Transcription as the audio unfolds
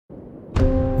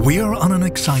We are on an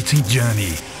exciting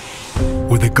journey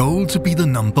with a goal to be the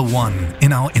 #1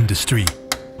 in our industry.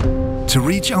 To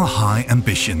reach our high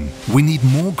ambition, we need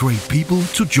more great people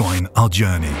to join our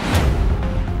journey.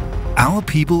 Our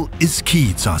people is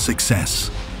key to our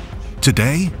success,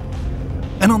 today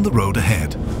and on the road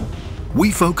ahead.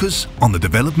 We focus on the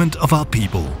development of our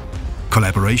people,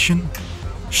 collaboration,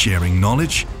 sharing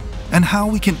knowledge, and how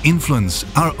we can influence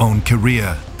our own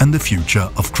career and the future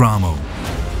of Cramo.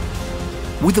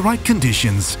 With the right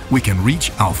conditions, we can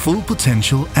reach our full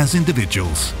potential as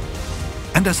individuals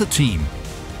and as a team,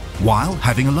 while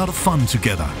having a lot of fun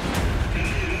together.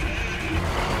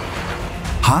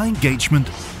 High engagement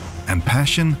and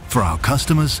passion for our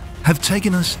customers have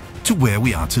taken us to where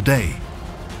we are today.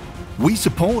 We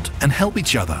support and help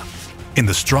each other in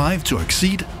the strive to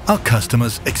exceed our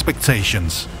customers'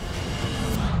 expectations.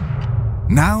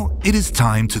 Now it is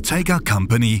time to take our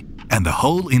company and the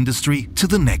whole industry to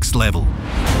the next level.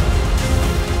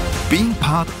 Being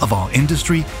part of our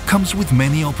industry comes with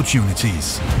many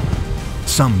opportunities,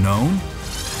 some known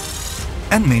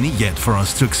and many yet for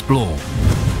us to explore.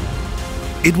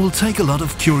 It will take a lot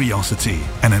of curiosity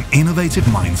and an innovative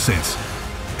mindset,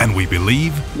 and we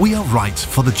believe we are right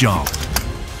for the job.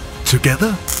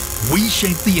 Together, we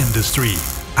shape the industry,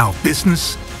 our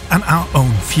business and our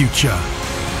own future.